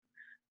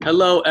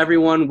Hello,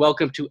 everyone.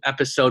 Welcome to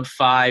episode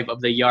 5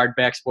 of the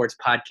Yardback Sports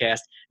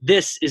Podcast.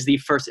 This is the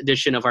first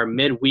edition of our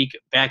midweek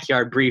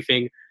backyard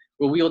briefing,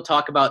 where we will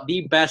talk about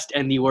the best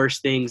and the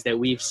worst things that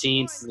we've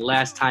seen since the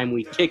last time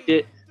we kicked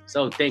it.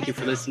 So thank you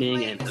for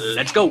listening, and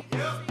let's go.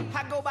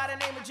 I go by the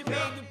name of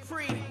Jermaine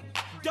Dupri,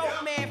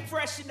 dope man,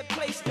 fresh in the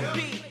place to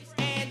be.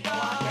 And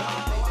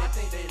I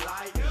think they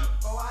like it.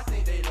 Oh, I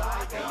think they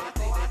like it.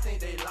 Oh, I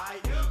think they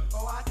like it.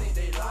 Oh, I think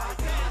they like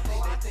it.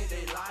 Oh, I think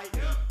they like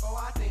it. Oh,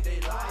 I think they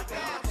like it.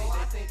 Oh,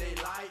 I think they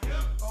like it.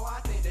 Oh, I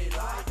think they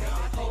like it.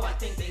 Oh, I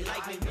think they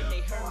like me when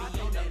they heard me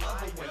on the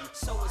other one.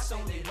 So it's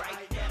only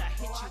right that I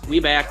hit you. We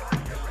back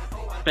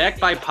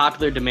by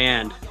popular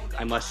demand,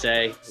 I must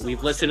say.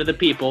 We've listened to the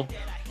people.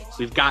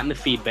 We've gotten the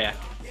feedback.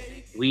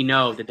 We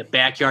know that the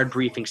backyard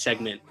briefing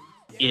segment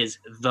is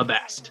the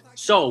best.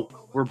 So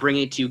we're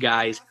bringing to you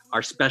guys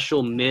our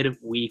special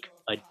midweek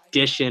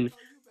edition.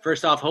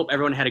 First off, hope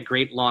everyone had a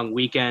great long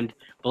weekend,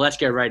 but let's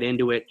get right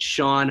into it.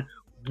 Sean,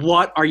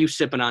 what are you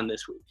sipping on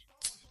this week?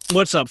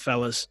 What's up,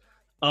 fellas?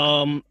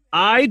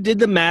 I did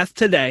the math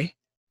today.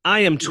 I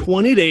am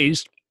 20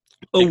 days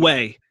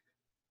away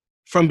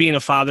from being a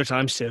father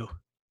times 2.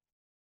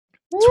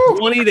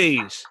 20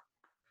 days.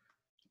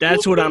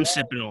 That's what I'm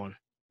sipping on.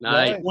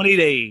 Nice. 20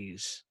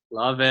 days.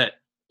 Love it.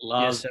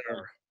 Yes, sir.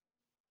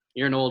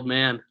 You're an old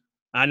man.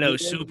 I know,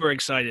 super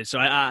excited. So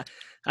I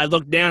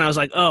looked down, I was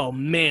like, oh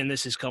man,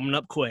 this is coming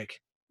up quick.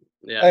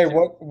 Yeah. Hey,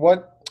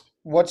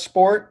 what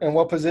sport and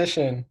what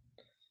position?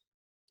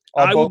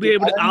 I'll be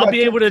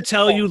able to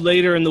tell you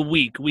later in the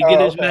week. We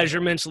get his okay.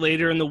 measurements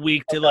later in the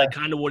week to like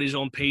kind of what he's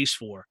on pace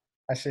for.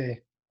 I see.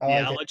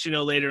 I'll let you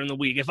know later in the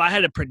week. If I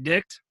had to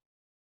predict,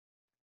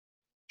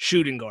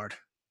 shooting guard.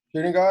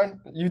 Shooting guard?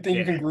 You think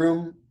you can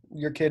groom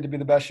your kid to be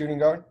the best shooting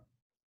guard?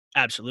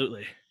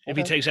 Absolutely. If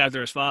he Okay. takes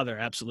after his father,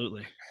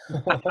 absolutely.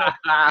 That's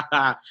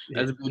a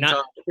good Not-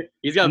 talk.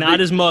 He's got Not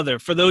his mother.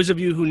 For those of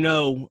you who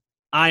know,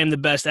 I am the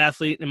best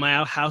athlete in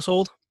my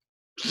household.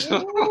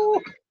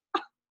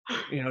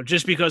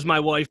 Just because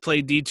my wife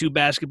played D2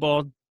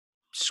 basketball,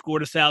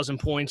 scored 1,000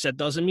 points, that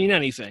doesn't mean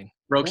anything.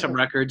 broke some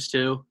records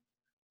too.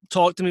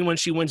 Talk to me when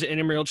she wins an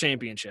intramural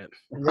championship.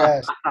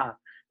 Yes.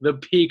 The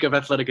peak of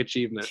athletic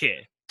achievement.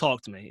 Kid,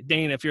 talk to me.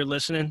 Dana, if you're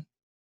listening,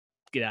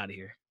 get out of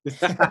here.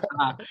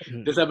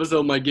 This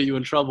episode might get you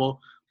in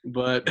trouble,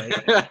 but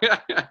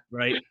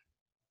Right?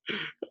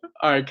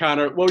 all right,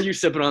 Connor, what were you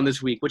sipping on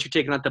this week? What you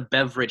taking out the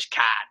beverage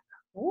cat?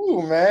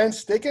 Ooh, man,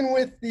 sticking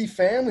with the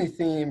family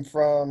theme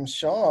from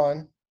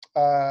Sean.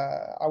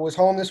 I was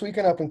home this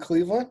weekend up in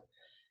Cleveland,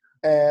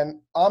 and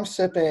I'm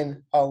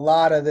sipping a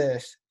lot of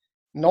this.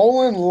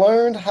 Nolan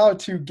learned how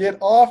to get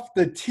off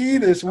the tee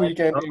this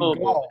weekend in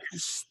golf.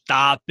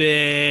 Stop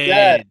it.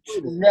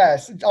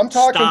 Yes. I'm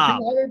talking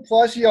Stop.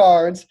 200-plus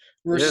yards,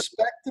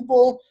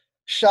 respectable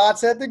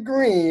shots at the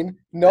green,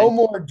 no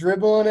more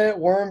dribbling it,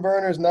 worm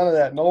burners, none of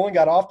that. Nolan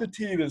got off the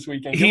tee this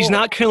weekend. He's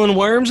not killing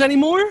worms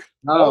anymore?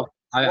 No,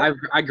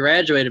 I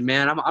graduated,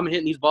 man. I'm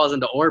hitting these balls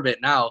into orbit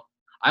now.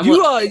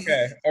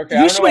 Okay.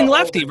 You swing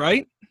lefty,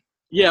 right?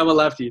 Yeah, I'm a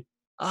lefty.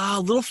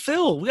 Little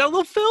Phil. We got a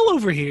little Phil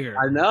over here.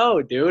 I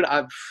know, dude.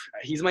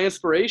 He's my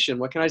inspiration.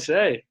 What can I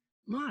say?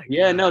 My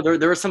Yeah, God. no,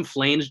 there were some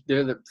flames.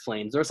 There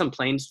were some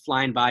planes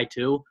flying by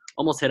too.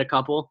 Almost hit a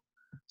couple,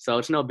 so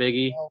it's no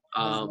biggie.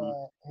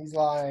 He's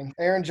lying.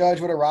 Aaron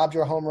Judge would have robbed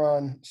your home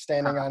run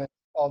standing on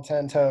all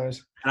 10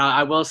 toes. And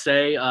I will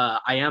say, I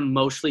am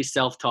mostly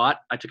self-taught.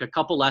 I took a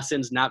couple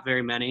lessons, not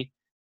very many,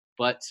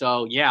 but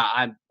so yeah,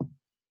 I'm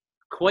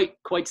quite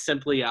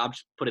simply. I'll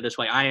just put it this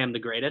way: I am the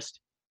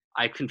greatest.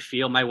 I can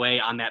feel my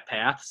way on that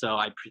path. So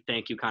I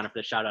thank you, Connor, for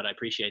the shout out. I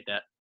appreciate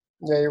that.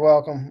 Yeah, you're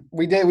welcome.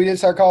 We did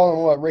start calling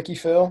him what, Ricky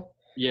Phil?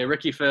 Yeah,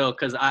 Ricky Phil,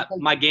 because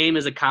my game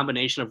is a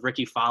combination of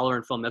Ricky Fowler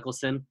and Phil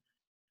Mickelson.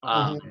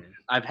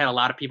 I've had a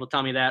lot of people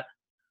tell me that.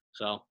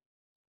 So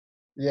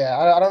Yeah,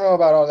 I don't know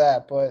about all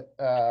that, but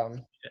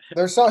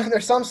there's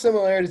some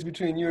similarities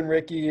between you and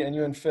Ricky and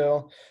you and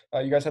Phil.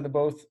 You guys have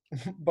both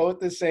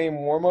the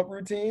same warm-up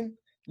routine,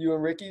 you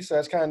and Ricky, so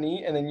that's kind of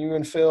neat. And then you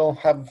and Phil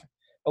have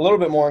a little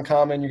bit more in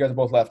common. You guys are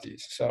both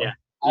lefties. So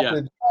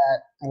after that,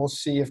 we'll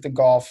see if the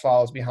golf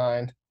follows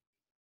behind.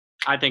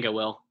 I think it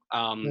will.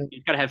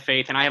 You've got to have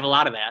faith, and I have a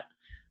lot of that.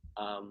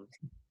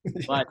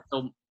 But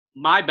so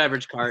my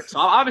beverage cart, so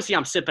obviously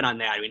I'm sipping on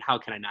that. I mean, how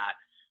can I not?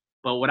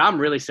 But what I'm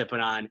really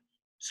sipping on,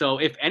 so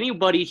if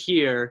anybody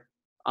here,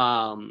 if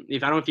I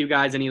don't know if you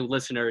guys, any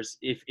listeners,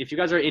 if you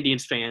guys are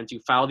Indians fans, you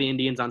follow the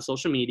Indians on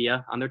social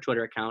media, on their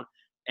Twitter account,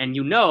 and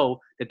you know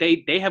that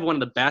they have one of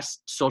the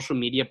best social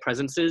media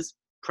presences,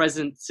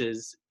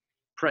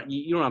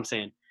 you know what I'm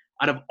saying?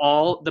 Out of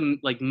all the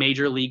like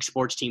major league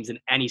sports teams in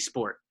any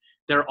sport,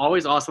 they're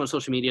always awesome on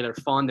social media. They're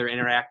fun. They're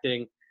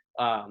interacting.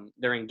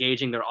 They're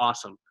engaging. They're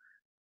awesome.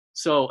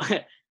 So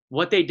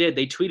what they did,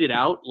 they tweeted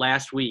out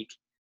last week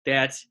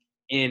that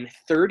in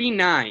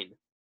 39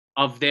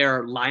 of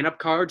their lineup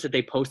cards that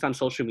they post on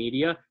social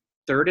media,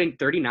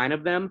 39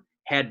 of them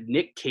had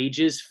Nick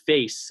Cage's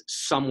face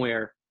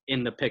somewhere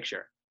in the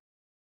picture.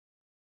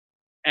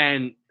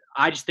 And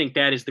I just think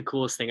that is the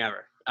coolest thing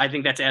ever. I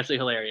think that's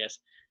absolutely hilarious.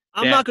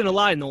 I'm not gonna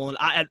lie, Nolan.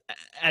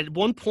 At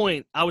one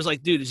point I was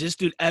like, dude, is this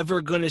dude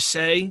ever gonna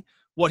say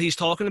what he's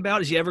talking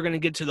about? Is he ever gonna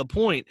get to the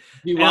point?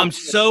 And I'm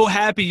so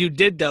happy you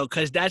did though,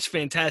 because that's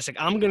fantastic.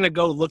 I'm gonna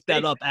go look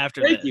that up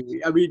after Thank this.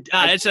 you. I mean,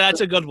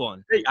 That's a good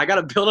one. hey, I got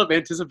to build up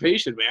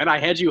anticipation, man. I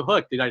had you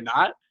hooked, did I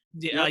not?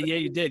 Yeah,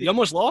 you did. You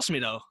almost lost me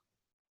though.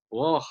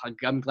 Well,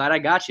 I'm glad I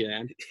got you,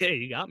 man. Yeah,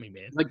 you got me,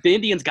 man. Like the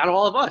Indians got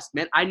all of us,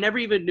 man. I never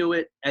even knew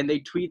it, and they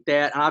tweet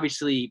that. And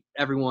obviously,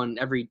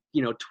 every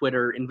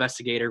Twitter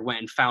investigator went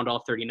and found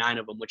all 39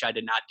 of them, which I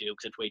did not do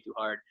because it's way too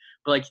hard.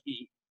 But like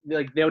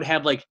they would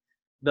have like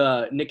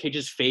the Nick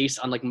Cage's face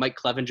on like Mike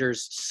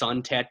Clevenger's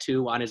son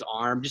tattoo on his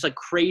arm, just like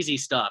crazy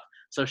stuff.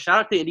 So shout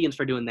out to the Indians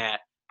for doing that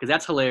because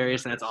that's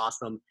hilarious and that's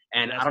awesome.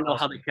 And I don't know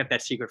how they kept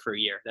that secret for a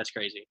year. That's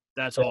crazy.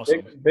 That's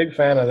awesome. Big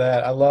fan of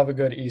that. I love a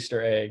good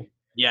Easter egg.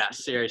 Yeah,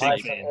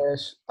 seriously.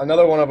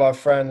 Another one of our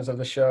friends of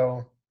the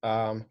show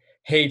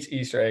hates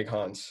Easter egg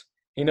hunts.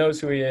 He knows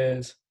who he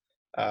is.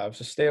 So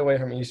stay away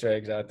from Easter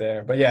eggs out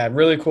there. But yeah,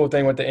 really cool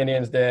thing what the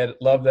Indians did.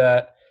 Love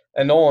that.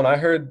 And Nolan, I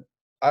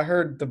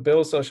heard the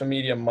Bills' social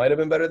media might have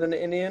been better than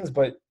the Indians,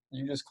 but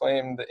you just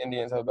claimed the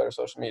Indians have better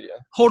social media.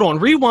 Hold on,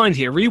 rewind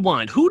here.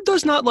 Rewind. Who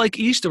does not like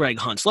Easter egg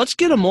hunts? Let's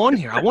get them on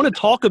here. I want to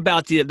talk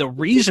about the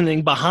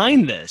reasoning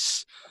behind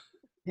this.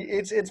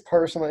 It's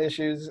personal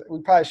issues. We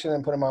probably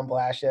shouldn't put him on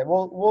blast yet.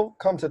 We'll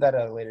come to that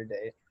at a later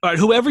date. All right,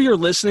 whoever you're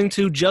listening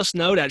to, just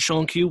know that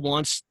Sean Q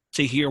wants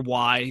to hear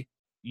why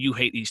you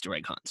hate Easter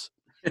egg hunts.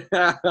 We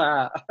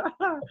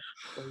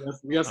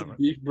got some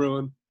beef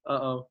brewing.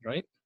 Uh-oh.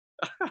 Right?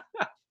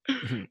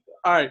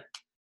 All right.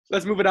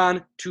 Let's move it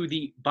on to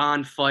the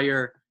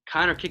bonfire.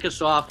 Connor, kick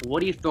us off.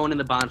 What are you throwing in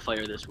the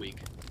bonfire this week?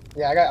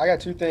 Yeah, I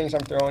got two things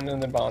I'm throwing in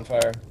the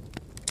bonfire.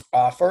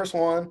 First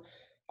one,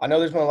 I know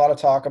there's been a lot of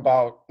talk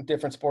about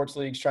different sports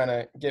leagues trying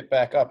to get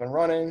back up and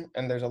running,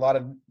 and there's a lot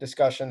of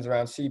discussions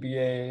around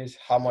CBAs,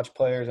 how much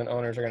players and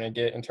owners are going to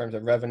get in terms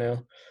of revenue.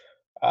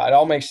 It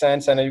all makes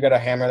sense. I know you got to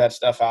hammer that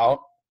stuff out,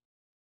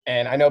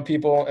 and I know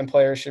people and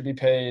players should be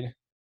paid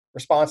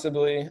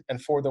responsibly and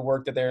for the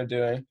work that they're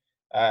doing.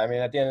 I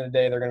mean, at the end of the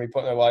day, they're going to be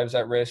putting their lives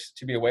at risk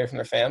to be away from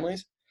their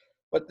families.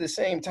 But at the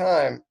same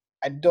time,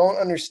 I don't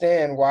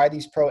understand why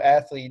these pro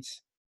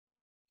athletes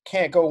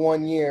can't go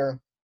 1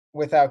 year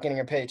without getting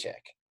a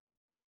paycheck.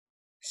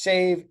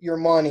 Save your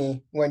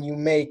money when you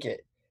make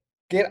it.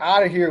 Get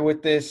out of here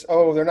with this,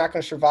 they're not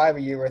going to survive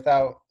a year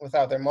without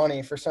their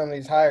money for some of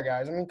these higher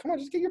guys. I mean, come on,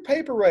 just get your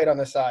paper right on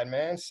the side,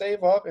 man.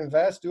 Save up,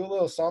 invest, do a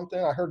little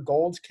something. I heard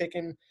gold's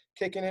kicking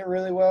it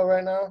really well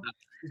right now.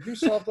 Do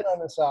something on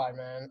the side,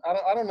 man.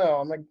 I don't know.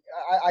 I'm like,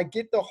 I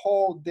get the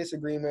whole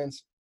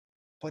disagreements,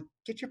 but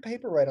get your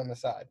paper right on the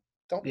side.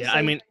 Don't. Yeah,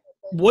 I mean,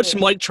 what's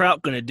Mike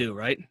Trout going to do,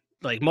 right?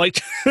 Like Mike,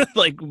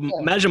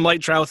 imagine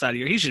Mike Trout's out of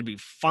here. He should be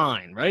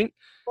fine, right?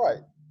 Right.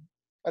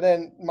 And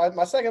then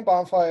my second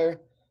bonfire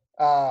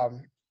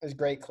is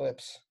Great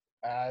Clips.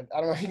 I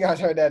don't know if you guys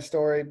heard that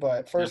story,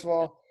 but first of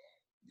all,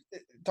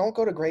 don't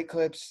go to Great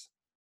Clips.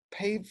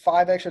 Pay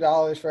 $5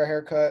 extra for a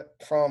haircut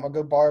from a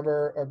good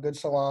barber or a good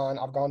salon.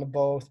 I've gone to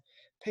both.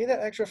 Pay that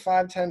extra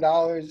 $5,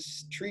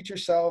 $10. Treat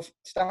yourself.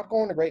 Stop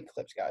going to Great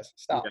Clips, guys.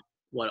 Stop. Okay.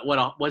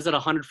 What was it?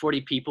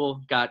 140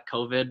 people got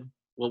COVID.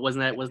 What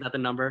wasn't that the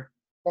number?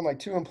 From like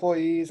 2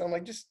 employees. I'm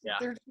like, there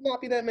should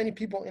not be that many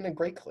people in a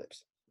Great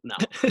Clips. No.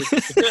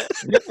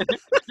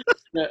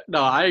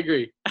 No, I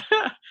agree.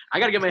 I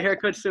got to get my hair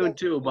cut soon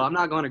too, but I'm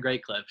not going to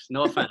Great Clips.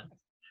 No offense.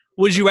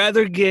 Would you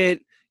rather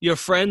get your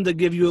friend to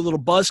give you a little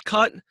buzz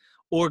cut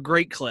or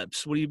Great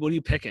Clips? What are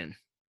you picking?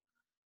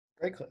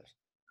 Great Clips.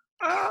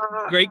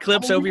 Great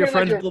Clips over your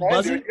friend's little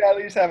buzzer? You gotta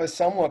at least have a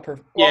somewhat great.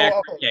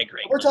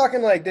 We're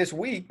talking like this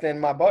week, then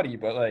my buddy,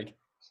 but like,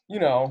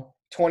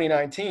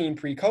 2019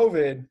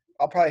 pre-COVID,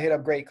 I'll probably hit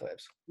up Great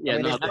Clips. Yeah,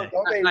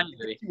 don't they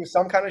with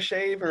some kind of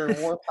shave or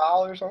warm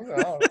towel or something?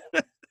 I don't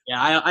know.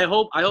 Yeah, I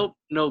hope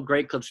no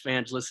Great Clips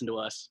fans listen to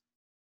us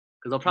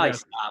because they'll probably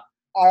stop.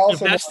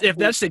 If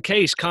that's the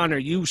case, Connor,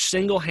 you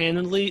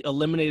single-handedly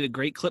eliminated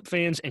Great Clip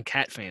fans and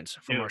Cat fans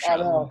from our show. I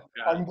know.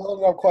 I'm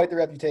building up quite the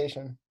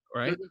reputation.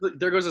 Right?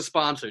 There goes a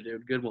sponsor,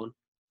 dude. Good one.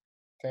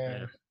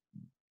 Damn.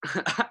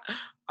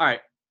 All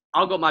right.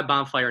 I'll go my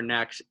bonfire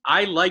next.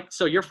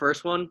 So your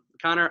first one,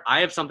 Connor, I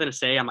have something to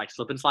say on my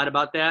slip and slide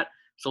about that,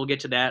 so we'll get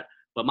to that.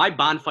 But my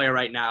bonfire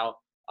right now,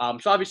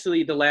 so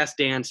obviously The Last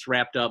Dance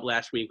wrapped up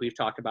last week. We've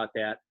talked about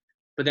that.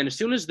 But then as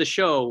soon as the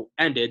show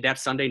ended that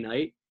Sunday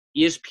night,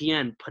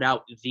 ESPN put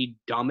out the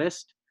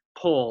dumbest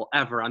poll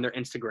ever on their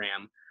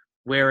Instagram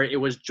where it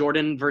was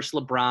Jordan versus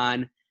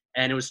LeBron,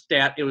 and it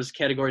was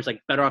categories like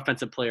better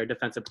offensive player,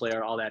 defensive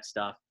player, all that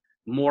stuff,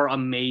 more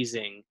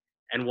amazing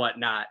and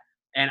whatnot.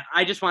 And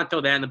I just want to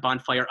throw that in the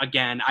bonfire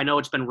again. I know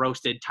it's been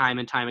roasted time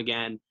and time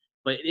again,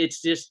 but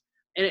it's just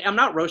 – and I'm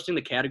not roasting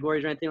the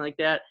categories or anything like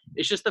that.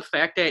 It's just the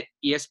fact that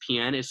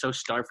ESPN is so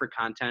starved for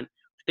content.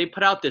 They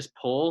put out this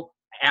poll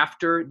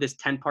after this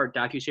 10-part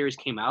docuseries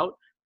came out,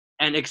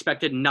 and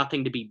expected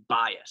nothing to be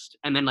biased,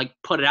 and then like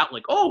put it out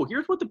like, oh,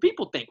 here's what the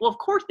people think. Well, of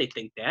course they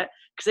think that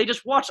because they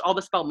just watched all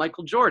this about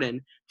Michael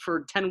Jordan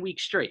for 10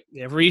 weeks straight.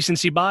 Yeah,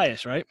 recency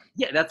bias, right?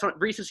 Yeah, that's what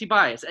recency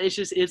bias.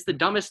 It's the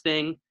dumbest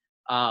thing.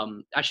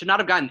 I should not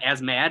have gotten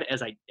as mad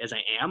as I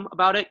am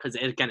about it because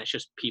again, it's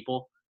just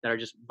people that are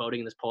just voting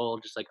in this poll,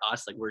 just like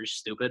us, like we're just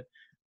stupid.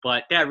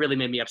 But that really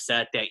made me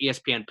upset that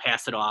ESPN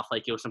passed it off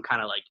like it was some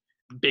kind of like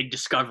big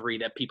discovery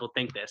that people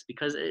think this,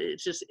 because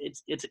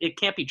it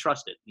can't be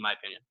trusted in my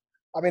opinion.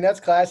 I mean, that's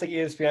classic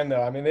ESPN,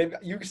 though. I mean,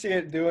 you can see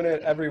it doing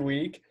it every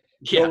week.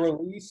 Yeah. They'll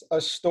release a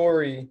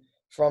story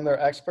from their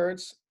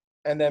experts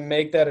and then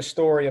make that a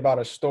story about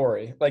a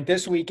story. Like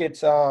this week,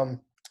 it's the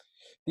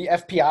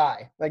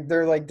FPI. Like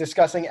they're like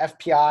discussing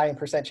FPI and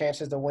percent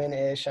chances to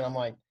win-ish. And I'm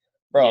like,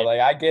 bro, Yeah. like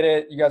I get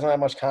it. You guys don't have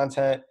much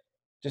content.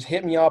 Just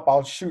hit me up.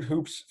 I'll shoot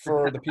hoops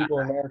for the people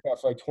in America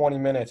for like 20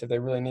 minutes if they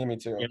really need me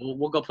to. Yeah,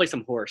 we'll go play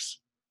some horse.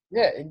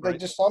 Yeah, Right.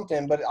 just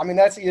something. But, I mean,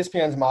 that's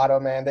ESPN's motto,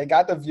 man. They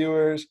got the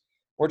viewers.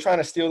 We're trying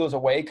to steal those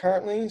away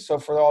currently. So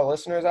for all the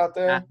listeners out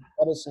there,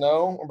 let us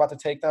know. We're about to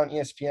take down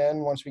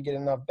ESPN once we get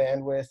enough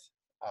bandwidth.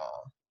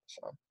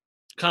 So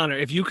Connor,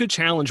 if you could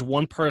challenge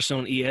one person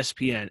on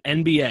ESPN,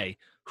 NBA,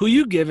 who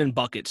you giving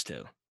buckets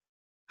to?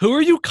 Who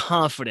are you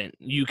confident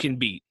you can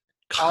beat?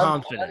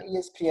 Confident. on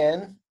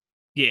ESPN.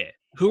 Yeah.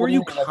 Who what are do you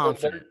mean? Like,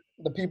 confident?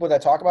 the people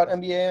that talk about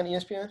NBA on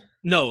ESPN?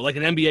 No, like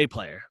an NBA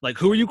player. Like,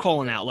 who are you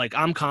calling out? Like,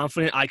 I'm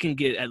confident I can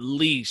get at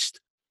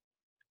least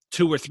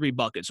 2 or 3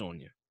 buckets on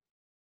you.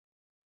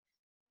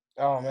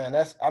 Oh, man.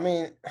 I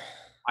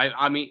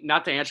mean,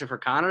 not to answer for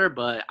Connor,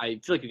 but I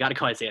feel like you got to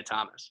go Isaiah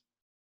Thomas.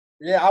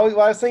 Yeah, I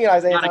was thinking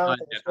Isaiah Gotta go Thomas,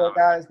 Isaiah short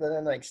guys, but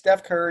then like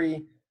Steph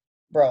Curry,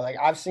 bro, like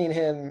I've seen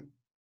him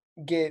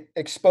get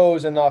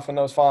exposed enough in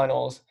those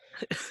finals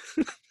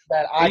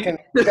that I can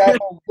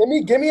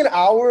give me an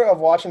hour of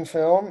watching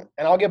film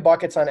and I'll get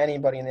buckets on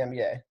anybody in the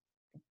NBA.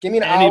 Give me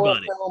an hour of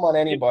Anybody. film on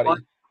anybody. All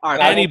right,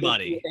 and I will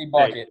Anybody. get you a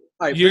bucket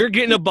all right, You're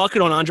getting a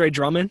bucket on Andre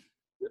Drummond?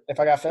 if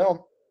I got film.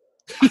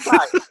 all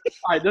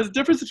right. There's a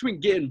difference between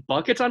getting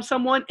buckets on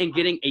someone and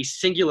getting a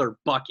singular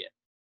bucket.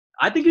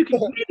 I think you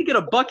need to get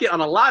a bucket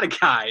on a lot of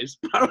guys,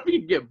 but I don't think you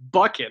can get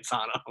buckets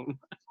on them.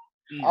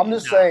 I'm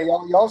just saying,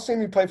 y'all seen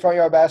me play front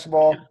yard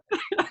basketball.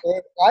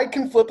 I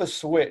can flip a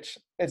switch.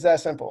 It's that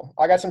simple.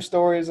 I got some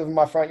stories of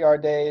my front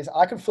yard days.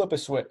 I can flip a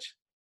switch.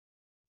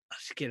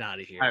 Let's get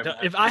out of here. All right,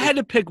 If I had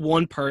to pick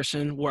one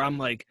person where I'm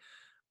like,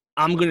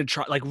 I'm gonna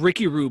try, like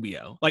Ricky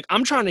Rubio. Like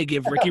I'm trying to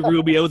give Ricky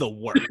Rubio the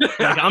work.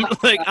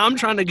 I'm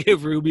trying to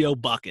give Rubio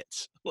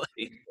buckets.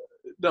 Like,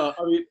 No,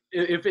 I mean,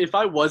 if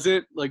I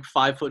wasn't like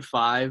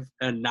 5'5"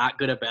 and not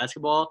good at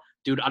basketball,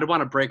 dude, I'd want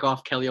to break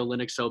off Kelly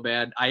Olynyk so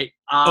bad.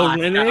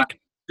 Olynyk?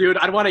 Dude,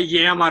 I'd want to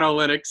yam on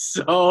Olynyk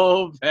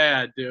so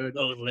bad, dude.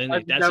 Olynyk,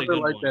 I'd that's a never good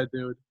like one. that,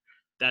 dude.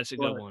 That's a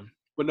good one.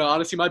 But no,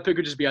 honestly, my pick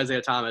would just be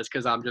Isaiah Thomas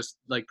because I'm just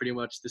like pretty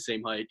much the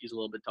same height. He's a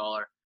little bit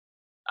taller.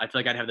 I feel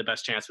like I'd have the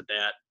best chance with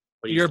that.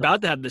 But You're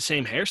about to have the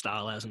same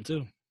hairstyle as him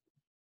too.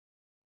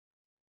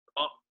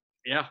 Oh,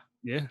 yeah.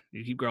 Yeah,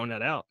 you keep growing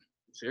that out.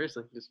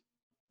 Seriously, just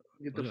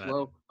get the Look at that.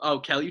 flow. Oh,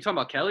 Kelly, you talking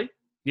about Kelly?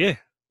 Yeah.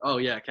 Oh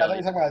yeah, I thought Kelly. you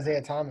were talking about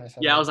Isaiah Thomas.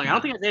 Yeah, I was like, I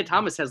don't think Isaiah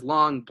Thomas has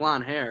long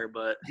blonde hair,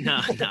 but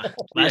No.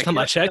 Last time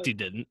I Kelly- checked, he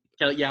didn't.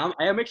 Kelly, yeah,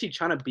 I am actually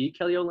trying to beat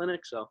Kelly Olynyk,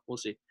 so we'll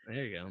see.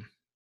 There you go.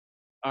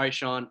 All right,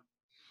 Sean.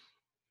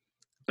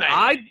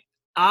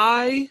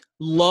 I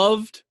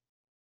loved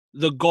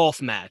the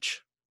golf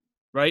match,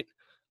 right?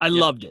 I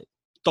loved it.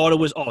 Thought it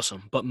was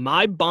awesome. But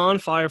my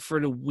bonfire for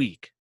the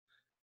week,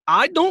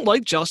 I don't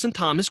like Justin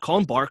Thomas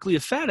calling Barkley a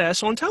fat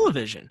ass on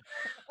television.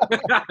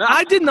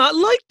 I did not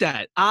like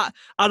that. Out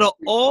of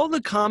all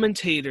the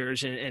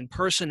commentators and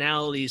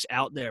personalities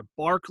out there,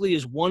 Barkley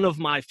is one of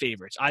my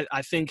favorites.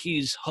 I think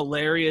he's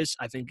hilarious.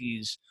 I think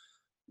he's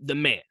the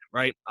man,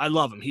 right? I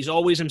love him. He's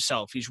always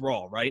himself. He's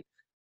raw, right?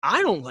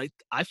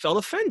 I felt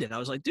offended. I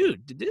was like,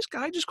 dude, did this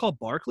guy just call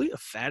Barkley a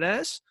fat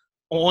ass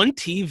on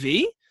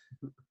TV?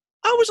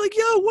 I was like,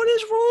 yo, what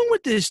is wrong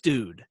with this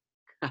dude?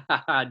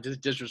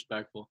 Just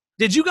disrespectful.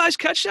 Did you guys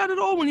catch that at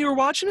all when you were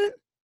watching it?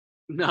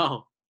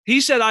 No.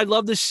 He said, I'd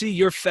love to see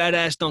your fat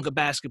ass dunk a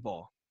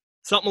basketball.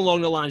 Something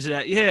along the lines of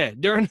that. Yeah,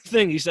 during the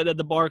thing, he said that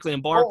to Barkley,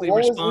 and Barkley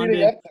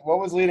responded. What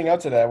was leading up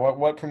to that?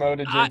 What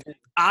promoted JT?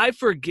 I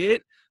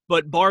forget,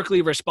 but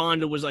Barkley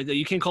responded was like,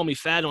 you can't call me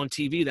fat on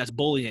TV. That's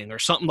bullying or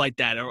something like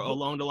that, or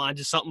along the lines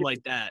of something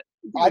like that.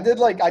 I did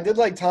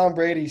like Tom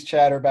Brady's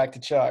chatter back to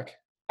Chuck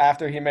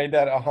after he made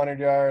that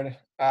 100-yard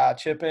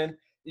chip in.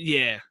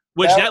 Yeah,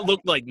 which that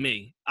looked like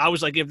me. I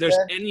was like, if there's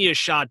Yeah. any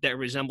shot that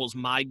resembles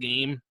my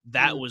game,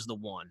 that was the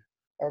one.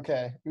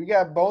 Okay, we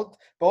got both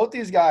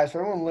these guys.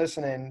 For everyone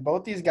listening,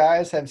 both these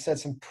guys have said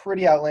some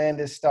pretty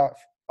outlandish stuff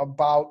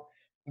about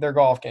their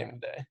golf game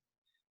today.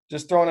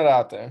 Just throwing it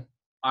out there.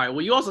 All right.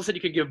 Well, you also said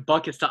you could give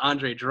buckets to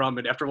Andre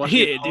Drummond after watching.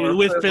 Yeah, dude,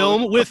 with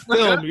film,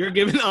 you're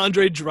giving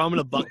Andre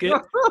Drummond a bucket.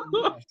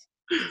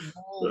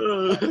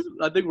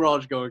 I think we're all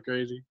just going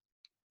crazy.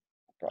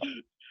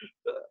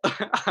 All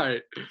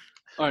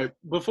right.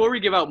 Before we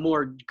give out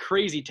more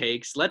crazy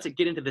takes, let's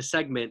get into the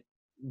segment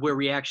where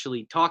we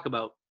actually talk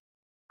about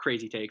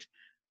crazy takes.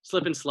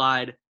 Slip and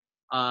slide.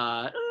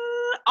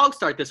 I'll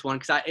start this one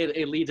because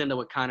it leads into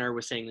what Connor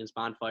was saying in his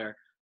bonfire.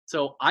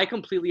 So I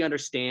completely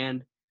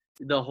understand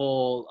the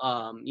whole,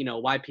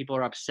 why people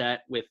are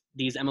upset with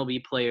these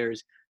MLB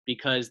players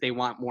because they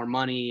want more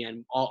money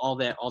and all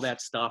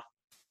that stuff.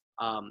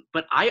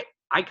 But I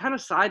kind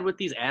of side with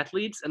these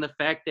athletes and the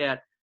fact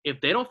that if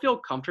they don't feel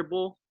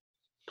comfortable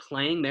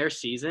playing their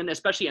season,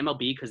 especially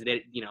MLB because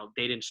they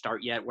didn't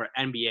start yet, where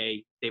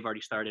NBA they've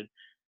already started.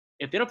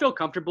 If they don't feel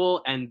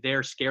comfortable and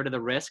they're scared of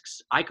the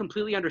risks, I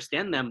completely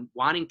understand them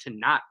wanting to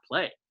not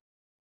play.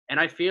 And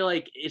I feel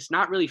like it's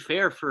not really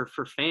fair for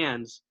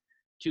fans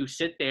to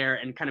sit there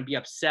and kind of be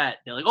upset.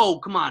 They're like, oh,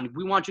 come on,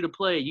 we want you to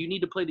play. You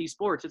need to play these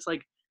sports. It's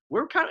like,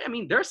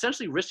 they're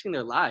essentially risking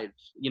their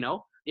lives,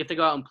 if they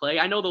go out and play.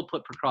 I know they'll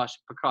put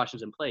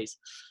precautions in place,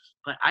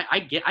 but I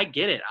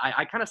get it.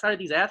 I kind of side with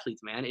these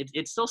athletes, man.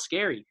 It's still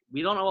scary.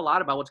 We don't know a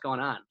lot about what's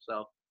going on.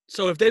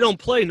 So if they don't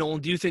play,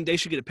 Nolan, do you think they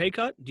should get a pay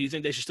cut? Do you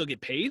think they should still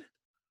get paid?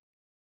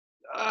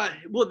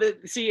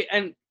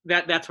 And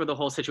that's where the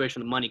whole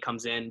situation of the money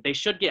comes in. They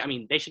should get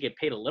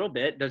paid a little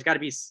bit. There's got to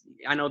be,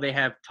 I know they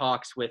have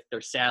talks with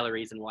their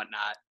salaries and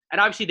whatnot. And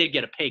obviously they'd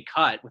get a pay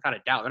cut without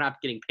a doubt. They're not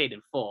getting paid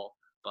in full,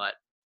 but.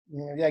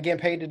 Yeah, getting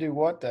paid to do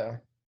what though?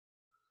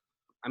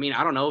 I mean,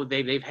 I don't know.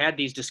 They've had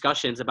these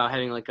discussions about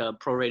having like a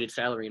prorated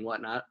salary and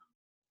whatnot.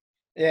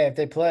 Yeah, if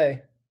they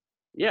play.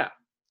 Yeah.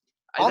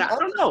 I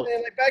don't know.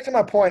 Saying, like, back to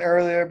my point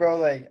earlier, bro.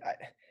 Like,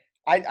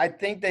 I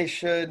think they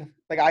should.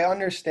 Like, I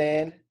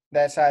understand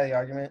that side of the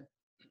argument,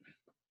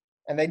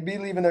 and they'd be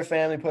leaving their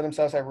family, put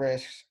themselves at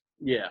risk.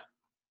 Yeah.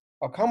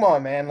 Oh, come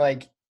on, man.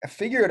 Like,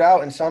 figure it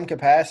out in some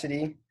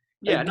capacity.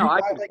 Yeah.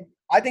 Like,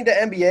 I think the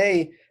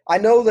NBA. I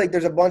know, like,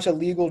 there's a bunch of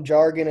legal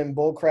jargon and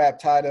bullcrap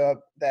tied up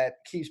that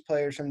keeps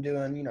players from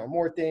doing,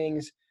 more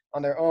things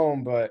on their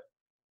own. But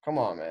come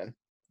on, man.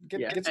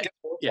 Get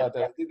out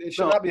there. They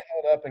should not be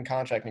held up in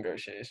contract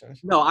negotiations.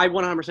 No, I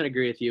 100%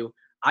 agree with you.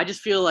 I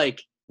just feel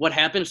like what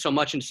happens so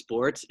much in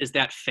sports is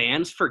that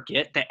fans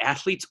forget that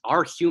athletes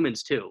are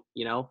humans too,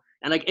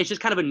 And like it's just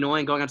kind of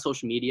annoying going on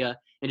social media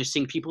and just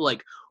seeing people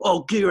like,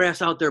 oh, get your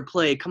ass out there,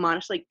 play. Come on.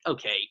 It's like,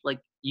 okay, like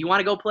you want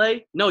to go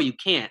play? No, you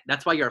can't.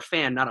 That's why you're a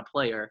fan, not a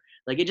player.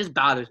 Like it just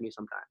bothers me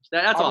sometimes.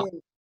 That's all.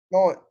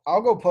 No,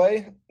 I'll go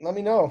play. Let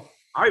me know.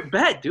 All right,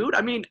 bet, dude.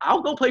 I mean,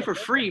 I'll go play for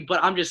free,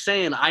 but I'm just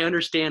saying I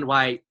understand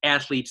why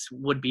athletes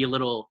would be a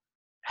little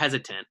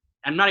hesitant.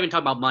 I'm not even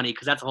talking about money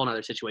because that's a whole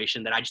other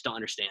situation that I just don't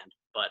understand.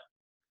 But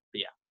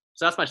yeah,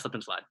 so that's my slip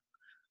and slide.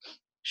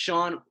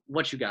 Sean,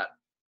 what you got?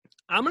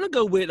 I'm gonna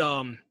go with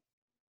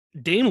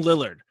Dame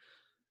Lillard.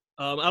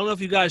 I don't know if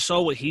you guys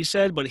saw what he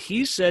said, but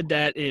he said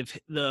that if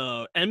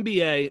the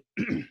NBA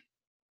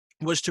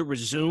was to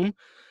resume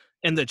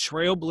and the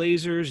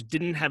Trailblazers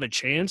didn't have a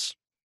chance,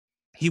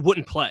 he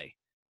wouldn't play.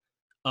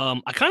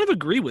 I kind of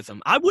agree with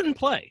him. I wouldn't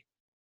play.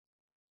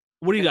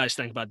 What do you guys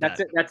think about that?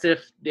 That's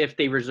if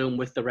they resume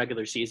with the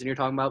regular season you're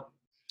talking about?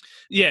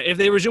 Yeah, if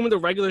they resume with the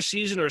regular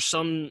season or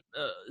some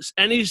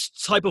any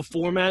type of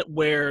format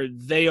where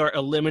they are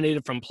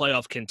eliminated from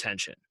playoff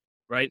contention,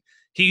 right?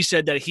 He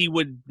said that he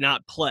would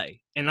not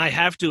play, and I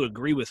have to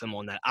agree with him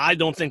on that. I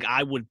don't think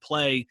I would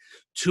play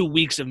 2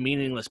 weeks of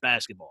meaningless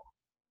basketball.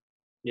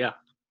 Yeah.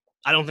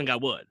 I don't think I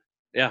would.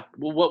 Yeah.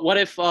 Well, what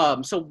if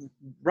so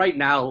right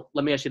now,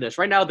 let me ask you this.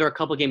 Right now, they're a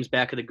couple games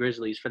back of the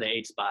Grizzlies for the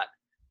 8th spot.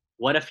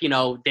 What if,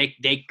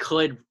 they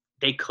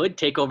could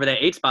take over that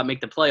 8th spot,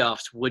 make the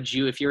playoffs? Would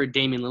you, if you're a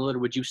Damian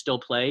Lillard, would you still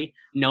play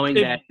knowing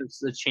that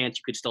there's a chance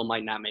you could still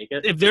might not make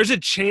it? If there's a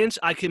chance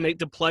I can make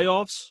the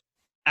playoffs,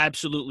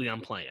 absolutely I'm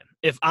playing.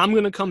 If I'm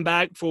going to come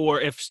back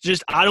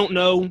I don't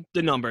know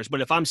the numbers,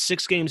 but if I'm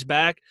 6 games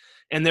back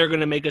and they're going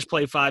to make us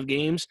play 5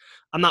 games,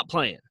 I'm not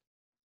playing.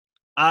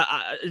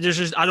 I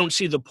don't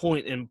see the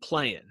point in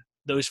playing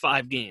those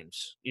 5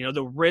 games.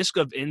 The risk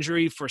of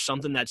injury for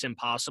something that's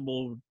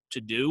impossible to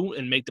do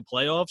and make the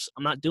playoffs,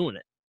 I'm not doing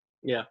it.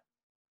 Yeah.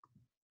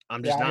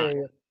 I'm just not.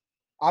 So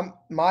I'm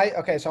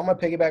gonna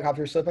piggyback off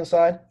your slip and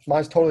slide.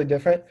 Mine's totally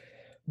different.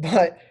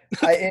 But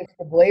if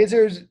the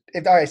Blazers, say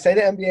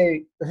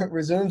the NBA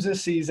resumes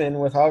this season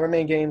with however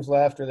many games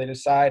left, or they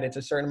decide it's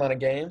a certain amount of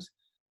games,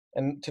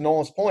 and to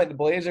Nolan's point, the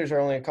Blazers are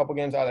only a couple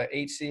games out of the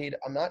 8th seed.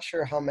 I'm not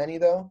sure how many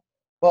though.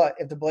 But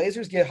if the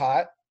Blazers get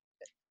hot,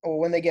 or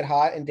when they get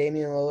hot and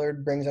Damian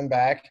Lillard brings them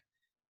back,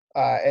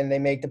 and they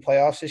make the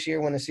playoffs this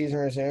year when the season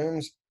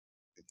resumes,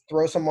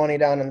 throw some money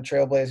down on the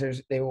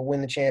Trailblazers. They will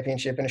win the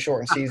championship in a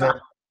shortened season.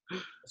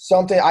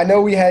 I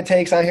know we had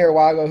takes on here a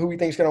while ago who we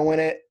think is going to win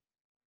it.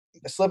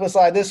 The slip and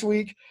slide this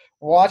week,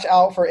 watch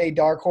out for a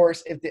dark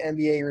horse if the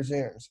NBA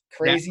resumes.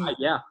 Crazy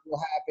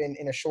will happen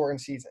in a shortened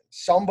season.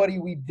 Somebody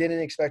we didn't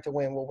expect to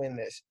win will win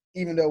this,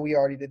 even though we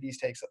already did these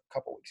takes a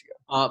couple weeks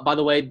ago. By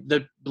the way,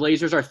 the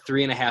Blazers are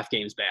 3.5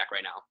 games back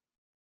right now.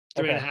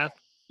 3.5?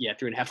 Yeah,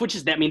 3.5, which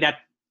is,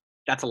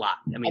 that's a lot.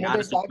 I mean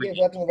there's 5 games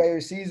left in the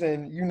regular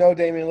season.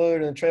 Damian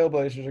Lillard and the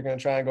Trailblazers are going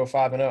to try and go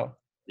 5-0.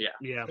 Yeah.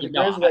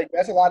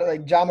 That's a lot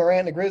of, Ja Morant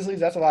and the Grizzlies,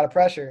 that's a lot of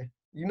pressure.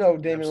 Damian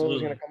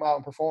Lillard's going to come out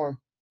and perform.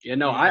 Yeah,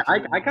 no, I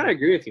kind of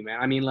agree with you, man.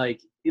 I mean,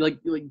 like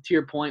to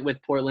your point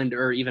with Portland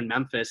or even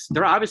Memphis,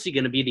 they're obviously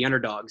going to be the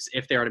underdogs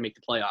if they are to make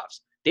the playoffs.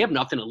 They have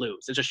nothing to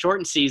lose. It's a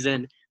shortened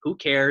season. Who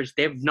cares?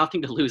 They have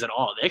nothing to lose at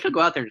all. They could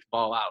go out there and just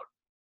ball out.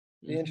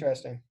 Be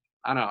interesting.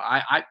 I don't know.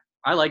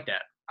 I like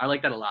that. I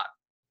like that a lot.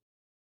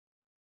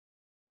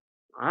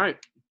 All right.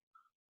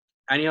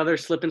 Any other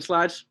slip and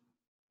slides?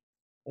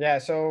 Yeah,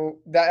 so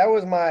that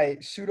was my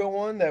pseudo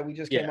one that we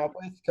just came Yeah. up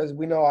with because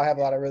we know I have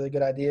a lot of really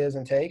good ideas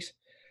and takes.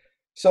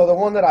 So the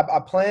one that I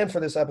planned for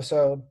this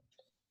episode,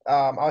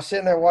 I was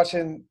sitting there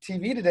watching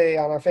TV today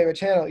on our favorite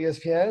channel,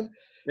 ESPN,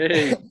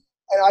 Hey. and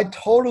I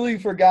totally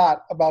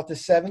forgot about the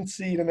 7th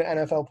seed in the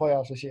NFL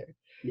playoffs this year.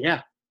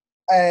 Yeah.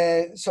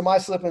 And so my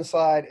slip and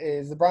slide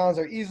is the Browns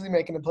are easily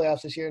making the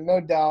playoffs this year,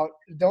 no doubt.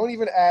 Don't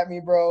even at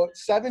me, bro.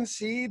 7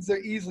 seeds, they're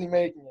easily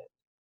making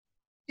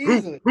it.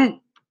 Easily.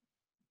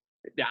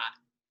 Yeah.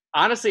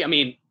 Honestly, I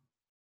mean,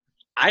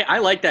 I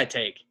like that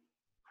take.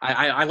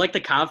 I like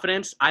the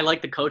confidence. I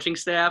like the coaching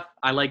staff.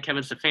 I like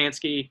Kevin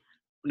Stefanski.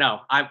 No,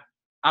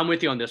 I'm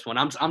with you on this one.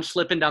 I'm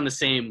slipping down the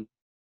same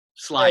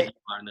slide you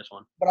are in this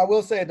one. But I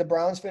will say the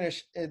Browns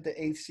finished at the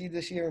 8th seed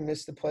this year and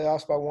missed the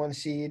playoffs by 1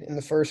 seed in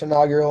the first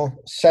inaugural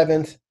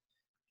 7th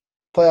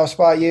playoff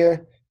spot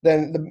year.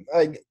 Then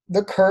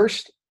they're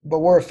cursed, but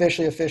we're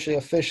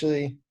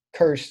officially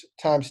cursed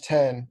times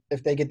 10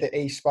 if they get the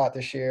 8th spot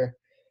this year.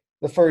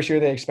 The first year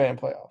they expand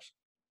playoffs.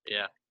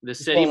 Yeah, the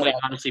city might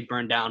honestly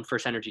burn down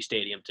First Energy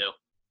Stadium too.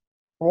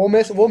 We'll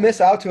miss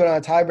out to it on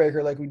a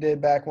tiebreaker like we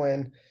did back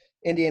when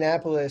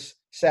Indianapolis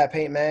sat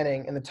Peyton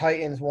Manning and the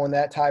Titans won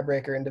that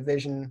tiebreaker in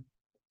division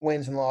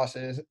wins and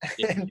losses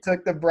and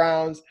took the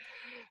Browns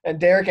and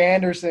Derek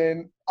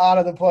Anderson out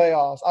of the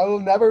playoffs. I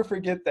will never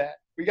forget that.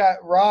 We got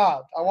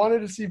robbed. I wanted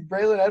to see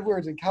Braylon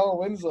Edwards and Kellen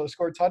Winslow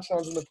score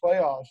touchdowns in the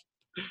playoffs.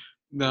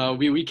 No,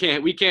 we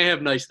can't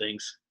have nice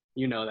things.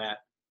 You know that.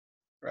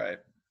 Right.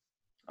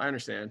 I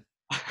understand.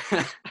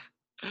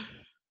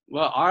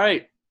 Well, all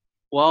right.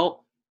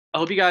 Well, I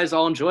hope you guys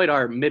all enjoyed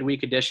our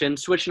midweek edition,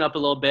 switching up a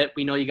little bit.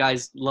 We know you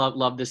guys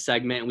love this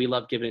segment, and we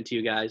love giving it to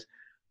you guys.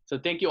 So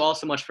thank you all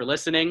so much for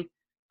listening.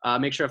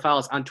 Make sure to follow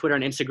us on Twitter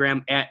and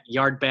Instagram at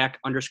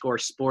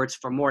 _sports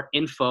for more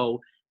info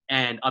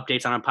and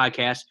updates on our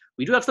podcast.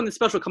 We do have something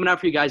special coming out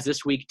for you guys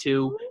this week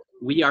too.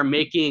 We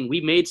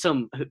made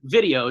some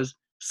videos,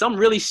 some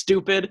really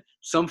stupid,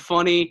 some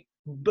funny,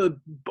 but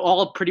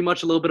all pretty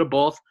much a little bit of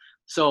both.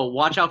 So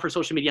watch out for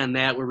social media on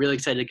that. We're really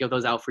excited to give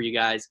those out for you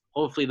guys.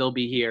 Hopefully they'll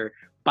be here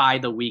by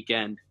the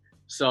weekend.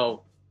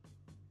 So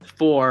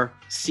for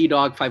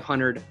CDawg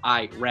 500,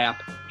 I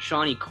rap,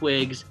 Shawnee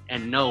Quiggs,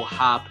 and No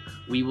Hop.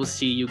 We will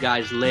see you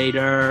guys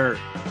later.